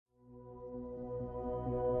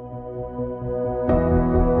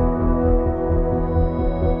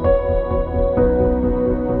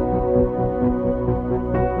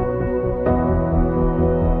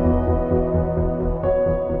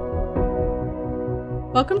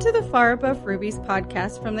Welcome to the Far Above Rubies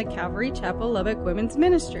podcast from the Calvary Chapel Lubbock Women's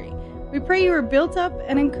Ministry. We pray you are built up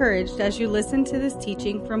and encouraged as you listen to this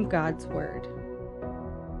teaching from God's Word.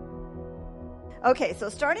 Okay, so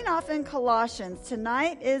starting off in Colossians,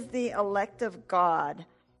 tonight is the elect of God.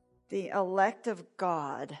 The elect of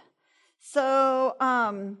God. So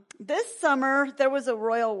this summer there was a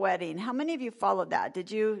royal wedding. How many of you followed that?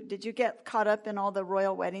 Did you get caught up in all the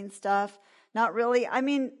royal wedding stuff? Not really. I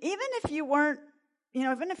mean, even if you weren't,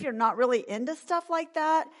 even if you're not really into stuff like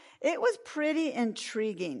that, it was pretty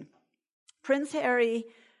intriguing. Prince Harry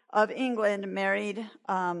of England married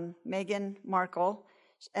Meghan Markle,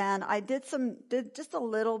 and I did just a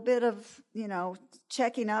little bit of,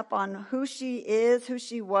 checking up on who she is, who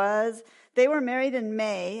she was. They were married in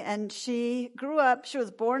May, and she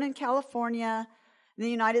was born in California, in the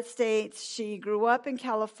United States. She grew up in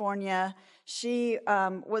California. She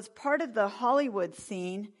was part of the Hollywood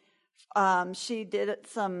scene. She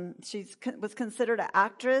was considered an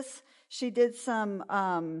actress. She did some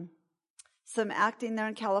acting there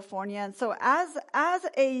in California. And so as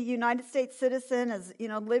a United States citizen,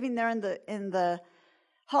 living there in the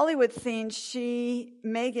Hollywood scene,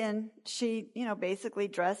 Meghan, basically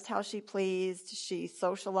dressed how she pleased. She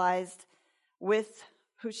socialized with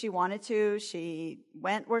who she wanted to. She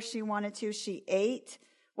went where she wanted to. She ate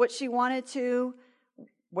what she wanted to,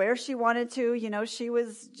 where she wanted to. She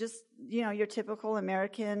was just, your typical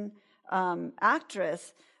American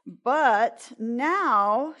actress. But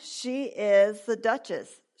now she is the Duchess.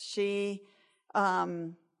 She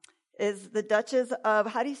is the Duchess of,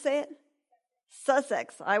 how do you say it?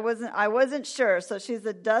 Sussex. I wasn't sure. So she's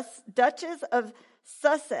the Duchess of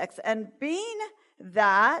Sussex. And being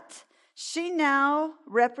that, she now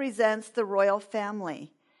represents the royal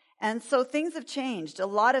family. And so things have changed. A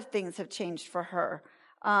lot of things have changed for her.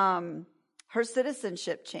 Her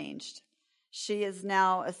citizenship changed. She is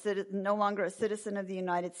now no longer a citizen of the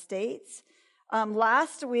United States.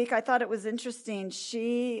 Last week, I thought it was interesting.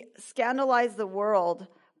 She scandalized the world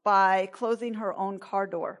by closing her own car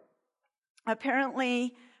door.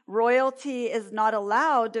 Apparently, royalty is not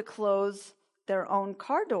allowed to close their own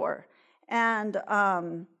car door. And,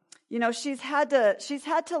 she's had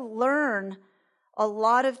to learn a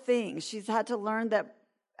lot of things. She's had to learn that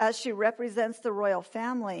as she represents the royal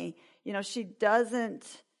family, she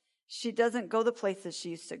doesn't go the places she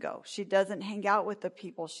used to go. She doesn't hang out with the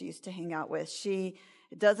people she used to hang out with. She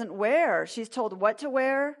doesn't wear. She's told what to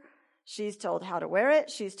wear. She's told how to wear it.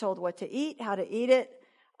 She's told what to eat, how to eat it.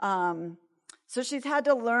 So she's had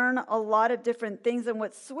to learn a lot of different things. And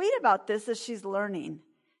what's sweet about this is she's learning.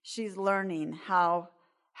 She's learning how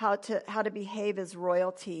to behave as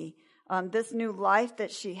royalty. This new life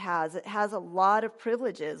that she has, it has a lot of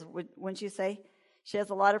privileges. Wouldn't you say? She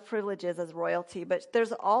has a lot of privileges as royalty, but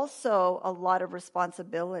there's also a lot of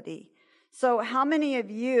responsibility. So how many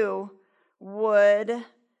of you would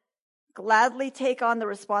gladly take on the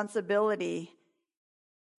responsibility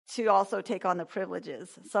to also take on the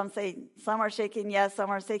privileges? Some are shaking yes,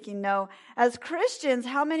 some are shaking no. As Christians,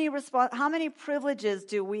 how many privileges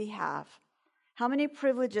do we have? How many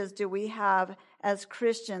privileges do we have as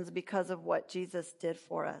Christians because of what Jesus did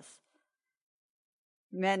for us?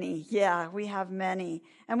 Many. Yeah, we have many.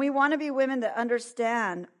 And we want to be women that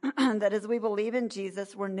understand that as we believe in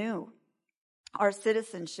Jesus, we're new. Our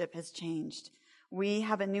citizenship has changed. We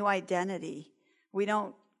have a new identity. We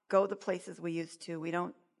don't go the places we used to. We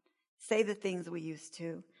don't say the things we used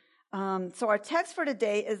to. So our text for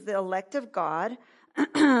today is the elect of God.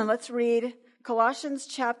 Let's read Colossians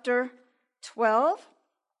chapter 3,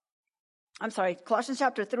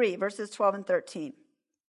 verses 12 and 13.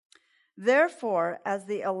 Therefore, as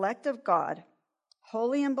the elect of God,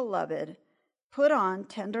 holy and beloved, put on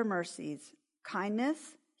tender mercies,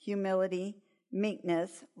 kindness, humility,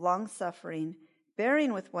 meekness, long-suffering,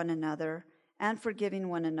 bearing with one another, and forgiving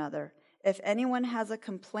one another. If anyone has a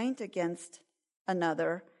complaint against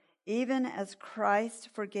another, even as Christ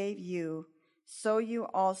forgave you, so you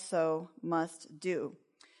also must do.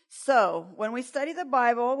 So, when we study the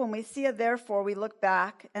Bible, when we see a therefore, we look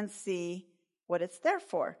back and see what it's there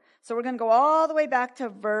for. So we're going to go all the way back to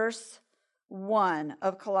verse 1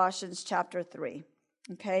 of Colossians chapter 3.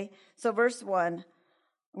 Okay? So verse 1,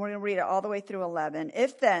 we're going to read it all the way through 11.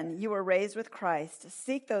 If then you were raised with Christ,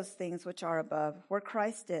 seek those things which are above, where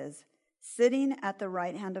Christ is, sitting at the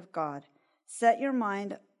right hand of God. Set your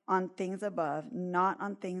mind on things above, not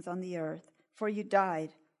on things on the earth. For you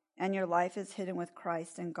died, and your life is hidden with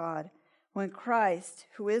Christ in God. When Christ,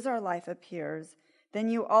 who is our life, appears, then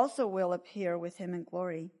you also will appear with him in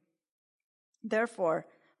glory. Therefore,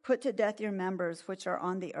 put to death your members which are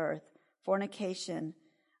on the earth, fornication,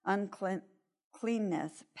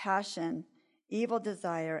 cleanness, passion, evil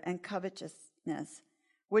desire, and covetousness,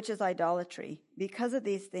 which is idolatry. Because of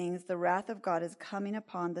these things, the wrath of God is coming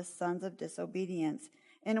upon the sons of disobedience,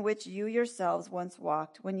 in which you yourselves once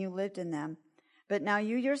walked when you lived in them. But now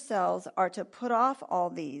you yourselves are to put off all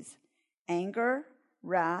these: anger,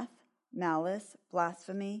 wrath, malice,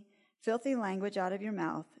 blasphemy, filthy language out of your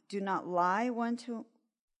mouth. Do not lie to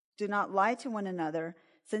one another,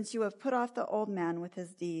 since you have put off the old man with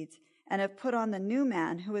his deeds, and have put on the new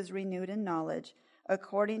man, who is renewed in knowledge,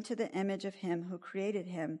 according to the image of him who created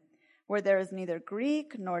him, where there is neither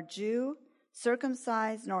Greek nor Jew,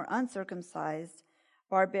 circumcised nor uncircumcised,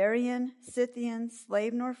 barbarian, Scythian,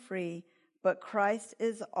 slave nor free, but Christ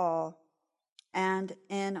is all and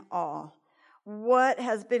in all. What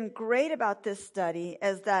has been great about this study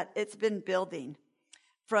is that it's been building.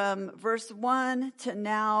 From verse 1 to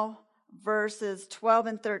now, verses 12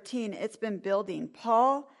 and 13, it's been building.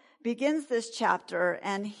 Paul begins this chapter,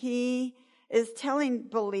 and he is telling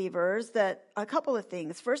believers that a couple of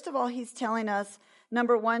things. First of all, he's telling us,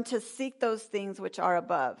 number one, to seek those things which are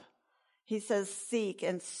above. He says seek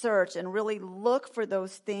and search and really look for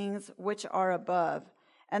those things which are above.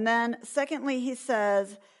 And then secondly, he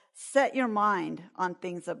says, set your mind on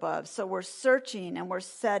things above. So we're searching and we're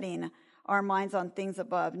setting our minds on things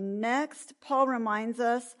above. Next, Paul reminds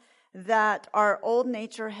us that our old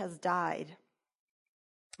nature has died.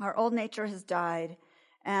 Our old nature has died,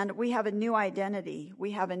 and we have a new identity.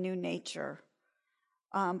 We have a new nature.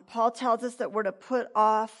 Paul tells us that we're to put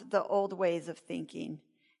off the old ways of thinking.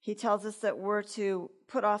 He tells us that we're to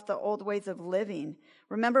put off the old ways of living.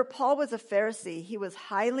 Remember, Paul was a Pharisee. He was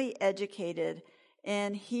highly educated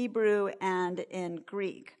in Hebrew and in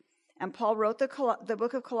Greek. And Paul wrote the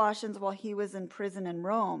book of Colossians while he was in prison in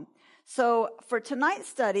Rome. So for tonight's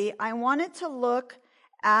study, I wanted to look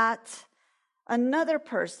at another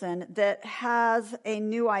person that has a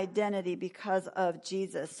new identity because of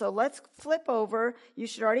Jesus. So let's flip over. You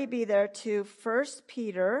should already be there to 1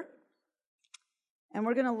 Peter. And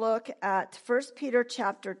we're going to look at 1 Peter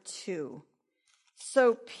chapter 2.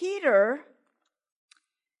 So Peter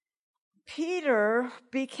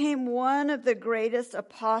became one of the greatest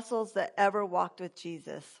apostles that ever walked with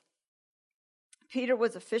Jesus. Peter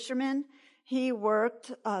was a fisherman. He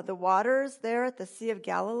worked the waters there at the Sea of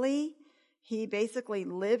Galilee. He basically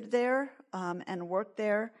lived there and worked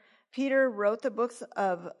there. Peter wrote the books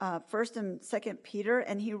of 1st and 2nd Peter,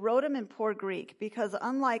 and he wrote them in poor Greek because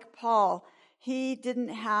unlike Paul, he didn't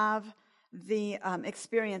have the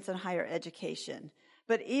experience in higher education.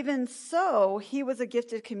 But even so, he was a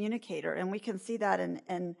gifted communicator, and we can see that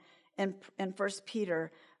in 1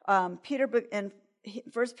 Peter. In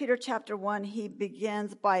 1 Peter chapter 1, he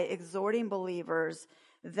begins by exhorting believers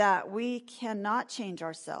that we cannot change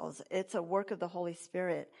ourselves. It's a work of the Holy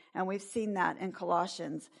Spirit, and we've seen that in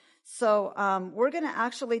Colossians. So we're going to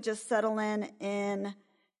actually just settle in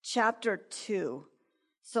chapter 2.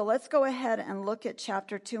 So let's go ahead and look at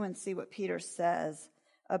chapter 2 and see what Peter says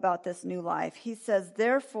about this new life. He says,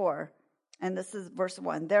 therefore, and this is verse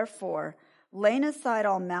 1, therefore, laying aside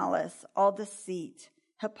all malice, all deceit,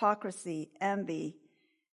 hypocrisy, envy,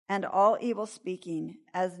 and all evil speaking,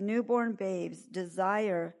 as newborn babes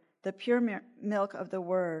desire the pure milk of the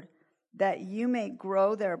word, that you may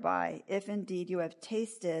grow thereby, if indeed you have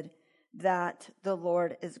tasted that the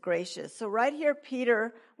Lord is gracious. So right here,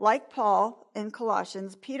 Peter, like Paul in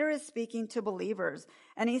Colossians, Peter is speaking to believers.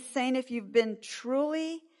 And he's saying if you've been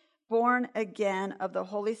truly born again of the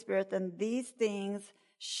Holy Spirit, then these things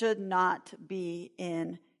should not be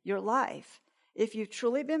in your life. If you've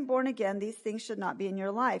truly been born again, these things should not be in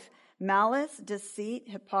your life. Malice, deceit,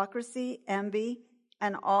 hypocrisy, envy,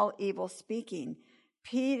 and all evil speaking.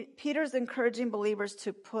 Peter's encouraging believers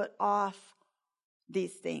to put off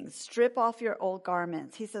these things. Strip off your old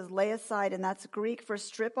garments. He says, lay aside, and that's Greek for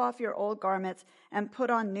strip off your old garments and put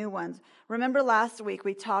on new ones. Remember last week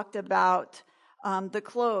we talked about the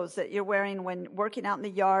clothes that you're wearing when working out in the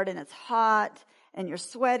yard and it's hot and you're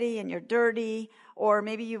sweaty and you're dirty, or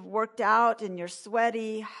maybe you've worked out and you're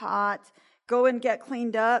sweaty, hot. Go and get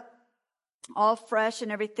cleaned up, all fresh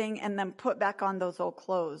and everything, and then put back on those old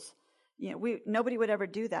clothes. You know, nobody would ever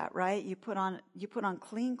do that, right? You put on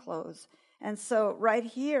clean clothes. And so right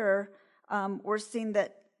here, we're seeing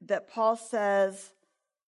that Paul says,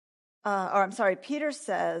 Peter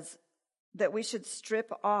says that we should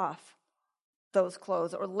strip off those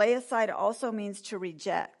clothes, or lay aside also means to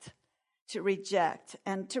reject. To reject.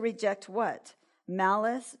 And to reject what?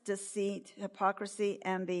 Malice, deceit, hypocrisy,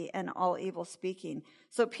 envy, and all evil speaking.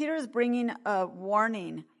 So Peter is bringing a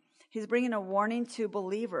warning. He's bringing a warning to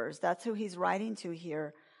believers. That's who he's writing to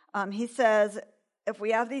here. He says, if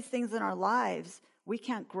we have these things in our lives, we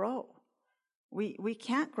can't grow. We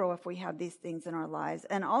can't grow if we have these things in our lives.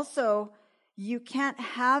 And also, you can't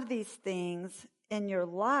have these things in your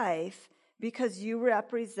life because you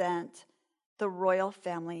represent the royal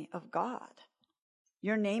family of God.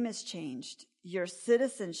 Your name is changed. Your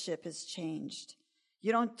citizenship is changed.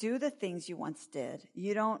 You don't do the things you once did.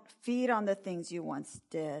 You don't feed on the things you once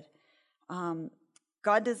did.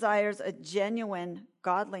 God desires a genuine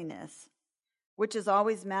godliness, which is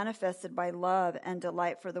always manifested by love and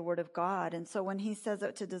delight for the word of God. And so when he says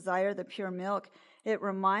that to desire the pure milk,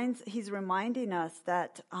 he's reminding us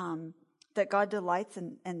that that God delights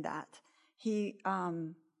in that. He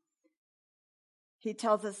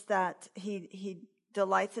tells us that he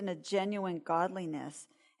delights in a genuine godliness,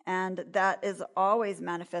 and that is always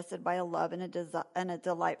manifested by a love and a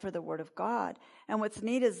delight for the word of God. And what's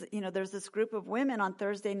neat is, there's this group of women on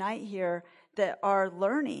Thursday night here that are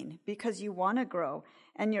learning because you want to grow,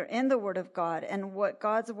 and you're in the word of God. And what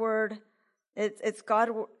God's word, it's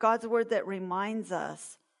God's word that reminds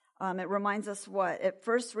us. It reminds us what? It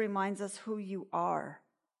first reminds us who you are.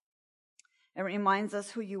 It reminds us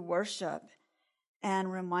who you worship,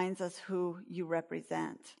 and reminds us who you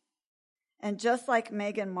represent. And just like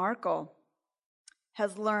Meghan Markle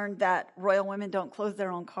has learned that royal women don't close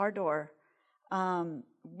their own car door,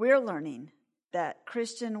 we're learning that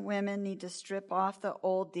Christian women need to strip off the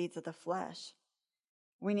old deeds of the flesh.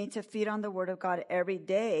 We need to feed on the word of God every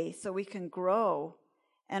day so we can grow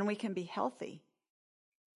and we can be healthy.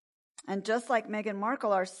 And just like Meghan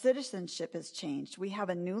Markle, our citizenship has changed. We have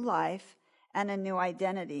a new life and a new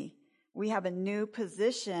identity. We have a new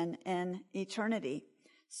position in eternity.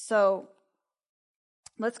 So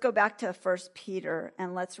let's go back to 1 Peter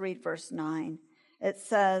and let's read verse 9. It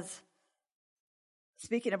says,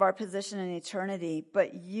 speaking of our position in eternity,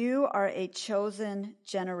 but you are a chosen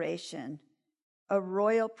generation, a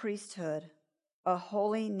royal priesthood, a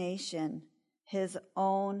holy nation, his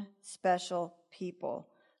own special people.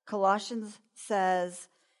 Colossians says,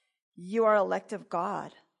 you are elect of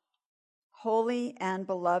God, holy and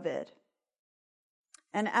beloved.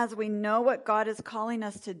 And as we know what God is calling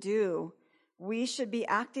us to do, we should be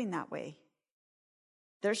acting that way.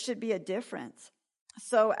 There should be a difference.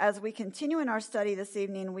 So as we continue in our study this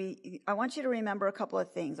evening, I want you to remember a couple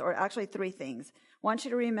of things, or actually 3 things. I want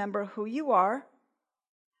you to remember who you are,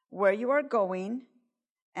 where you are going,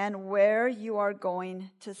 and where you are going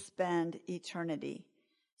to spend eternity.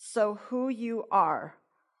 So who you are.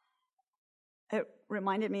 It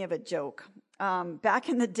reminded me of a joke. Back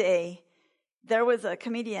in the day, there was a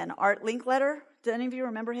comedian, Art Linkletter. Do any of you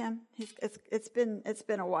remember him? It's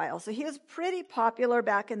been a while. So he was pretty popular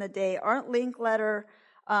back in the day. Art Linkletter,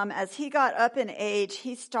 as he got up in age,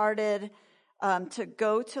 he started to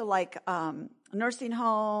go to nursing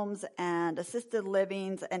homes and assisted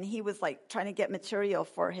livings, and he was trying to get material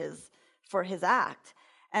for his act.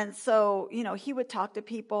 And so, he would talk to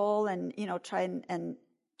people and, try and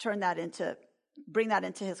bring that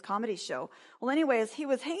into his comedy show. Well, anyways, he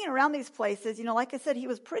was hanging around these places. Like I said, he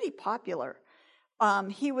was pretty popular.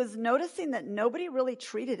 He was noticing that nobody really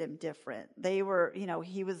treated him different. They were,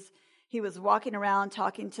 he was walking around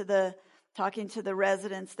talking to the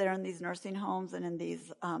residents there in these nursing homes and in these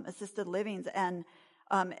assisted livings, and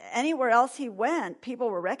anywhere else he went, people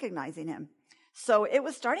were recognizing him. So it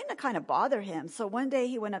was starting to kind of bother him. So one day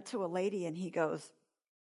he went up to a lady and he goes,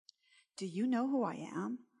 "Do you know who I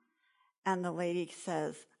am?" And the lady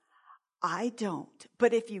says, "I don't.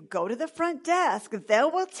 But if you go to the front desk, they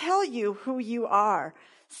will tell you who you are."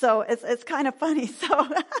 So it's kind of funny.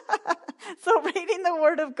 So reading the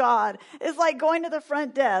Word of God is like going to the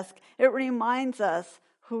front desk. It reminds us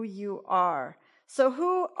who you are. So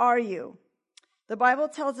who are you? The Bible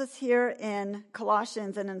tells us here in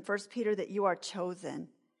Colossians and in 1 Peter that you are chosen.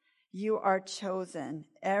 You are chosen.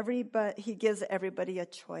 He gives everybody a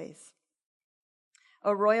choice.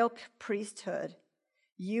 A royal priesthood.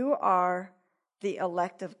 You are the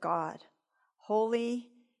elect of God, holy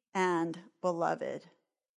and beloved.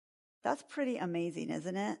 That's pretty amazing,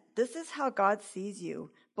 isn't it? This is how God sees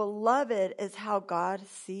you. Beloved is how God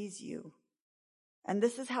sees you. And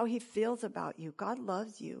this is how he feels about you. God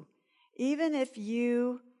loves you. Even if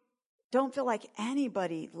you don't feel like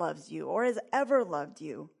anybody loves you or has ever loved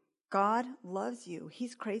you, God loves you.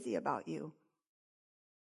 He's crazy about you.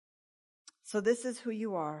 So this is who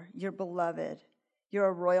you are. You're beloved. You're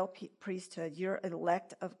a royal priesthood. You're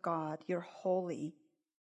elect of God. You're holy.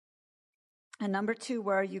 And number 2,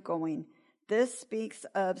 where are you going? This speaks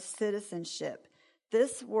of citizenship.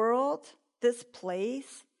 This world, this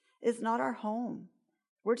place is not our home.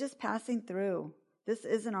 We're just passing through. This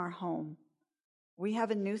isn't our home. We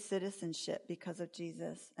have a new citizenship because of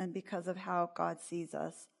Jesus and because of how God sees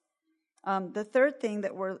us. The third thing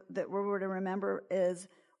that we're to remember is,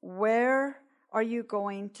 where are you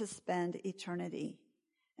going to spend eternity?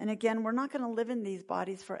 And again, we're not going to live in these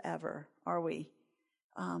bodies forever, are we?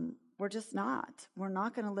 We're just not. We're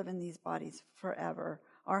not going to live in these bodies forever.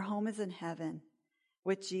 Our home is in heaven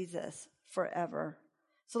with Jesus forever.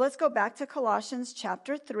 So let's go back to Colossians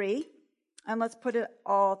chapter 3, and let's put it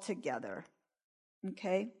all together.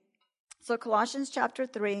 Okay? So Colossians chapter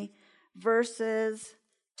 3, verses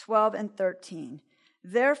 12 and 13.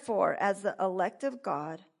 Therefore, as the elect of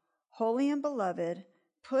God, holy and beloved,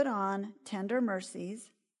 put on tender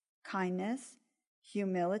mercies, kindness,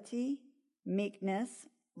 humility, meekness,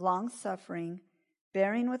 long-suffering,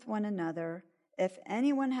 bearing with one another. If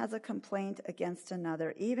anyone has a complaint against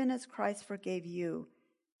another, even as Christ forgave you,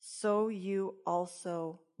 so you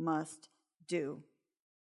also must do.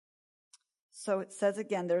 So it says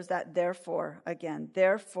again, there's that therefore again.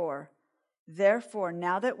 Therefore,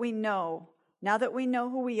 now that we know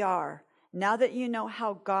who we are, now that you know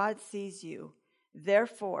how God sees you,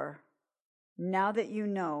 therefore, now that you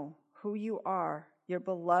know who you are, you're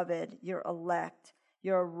beloved, you're elect,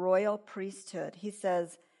 you're a royal priesthood, he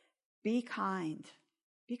says, be kind.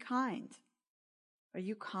 Be kind. Are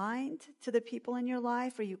you kind to the people in your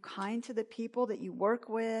life? Are you kind to the people that you work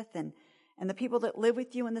with and the people that live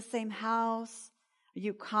with you in the same house? Are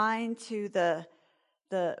you kind to the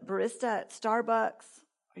barista at Starbucks?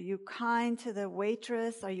 Are you kind to the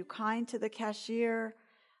waitress? Are you kind to the cashier?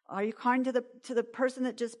 Are you kind to the person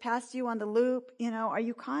that just passed you on the loop? Are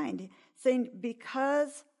you kind? Saying,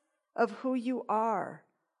 because of who you are,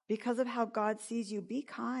 because of how God sees you, be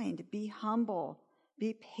kind, be humble,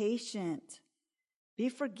 be patient, be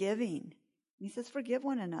forgiving. He says, forgive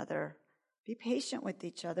one another. Be patient with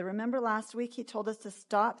each other. Remember last week he told us to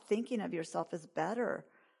stop thinking of yourself as better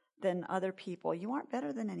than other people. You aren't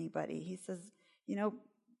better than anybody. He says,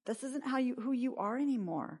 this isn't who you are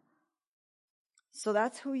anymore. So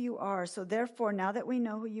that's who you are. So therefore, now that we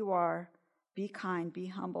know who you are, be kind, be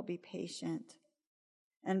humble, be patient.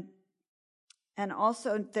 And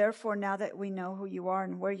also, therefore, now that we know who you are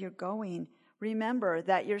and where you're going, remember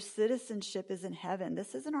that your citizenship is in heaven.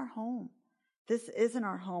 This isn't our home. This isn't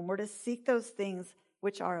our home. We're to seek those things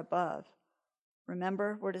which are above.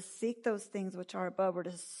 Remember, we're to seek those things which are above. We're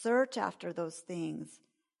to search after those things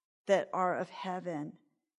that are of heaven.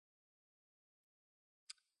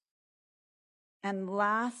 And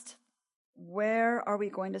last, where are we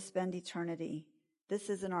going to spend eternity? This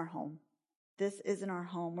isn't our home. This isn't our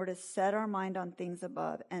home. We're to set our mind on things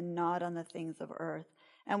above and not on the things of earth.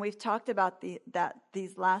 And we've talked about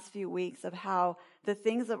these last few weeks of how the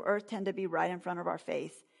things of earth tend to be right in front of our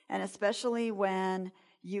face. And especially when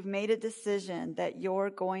you've made a decision that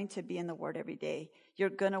you're going to be in the Word every day.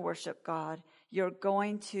 You're going to worship God. You're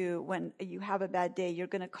going to, when you have a bad day, you're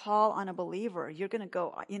going to call on a believer. You're going to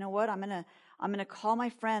go, you know what? I'm going to call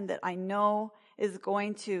my friend that I know is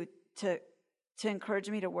going to encourage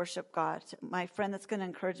me to worship God. My friend that's going to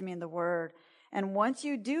encourage me in the Word. And once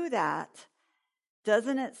you do that,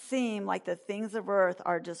 doesn't it seem like the things of earth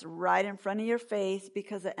are just right in front of your face?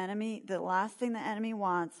 Because the last thing the enemy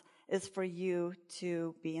wants is for you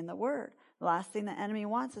to be in the Word. The last thing the enemy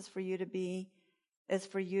wants is for you to be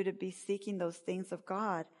seeking those things of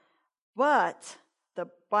God. But the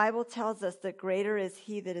Bible tells us that greater is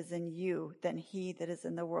He that is in you than he that is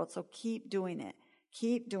in the world. So keep doing it.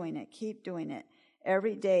 Keep doing it. Keep doing it.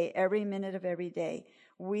 Every day, every minute of every day.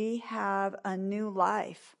 We have a new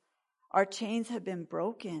life. Our chains have been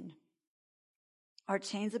broken. Our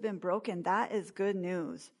chains have been broken. That is good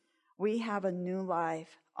news. We have a new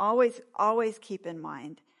life. Always keep in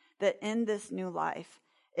mind that in this new life,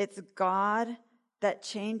 it's God that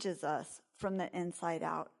changes us from the inside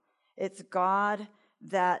out. It's God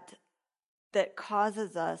that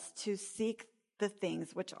causes us to seek the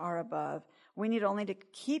things which are above. We need only to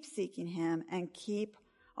keep seeking Him and keep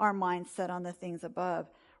our minds set on the things above.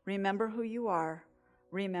 Remember who you are.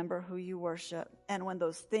 Remember who you worship. And when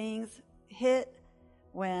those things hit,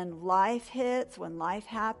 when life hits, when life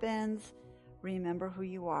happens, remember who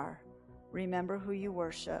you are. Remember who you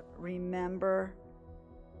worship. Remember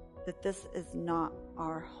that this is not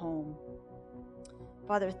our home.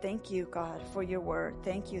 Father, thank you, God, for your word.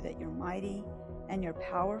 Thank you that you're mighty and you're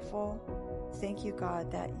powerful. Thank you,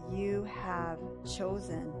 God, that you have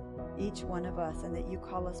chosen each one of us and that you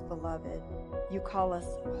call us beloved. You call us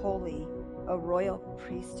holy, a royal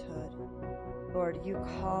priesthood. Lord, you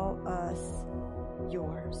call us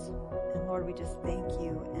yours. And Lord, we just thank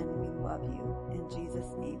you and we love you. In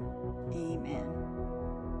Jesus' name, amen.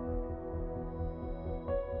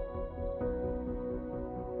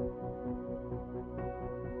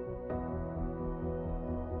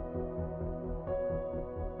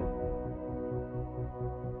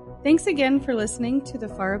 Thanks again for listening to the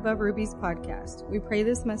Far Above Rubies podcast. We pray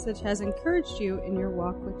this message has encouraged you in your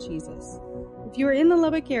walk with Jesus. If you are in the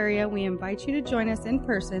Lubbock area, we invite you to join us in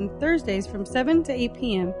person Thursdays from 7 to 8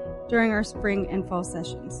 p.m. during our spring and fall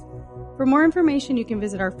sessions. For more information, you can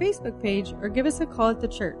visit our Facebook page or give us a call at the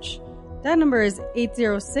church. That number is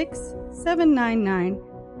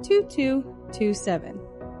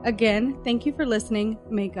 806-799-2227. Again, thank you for listening.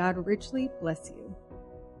 May God richly bless you.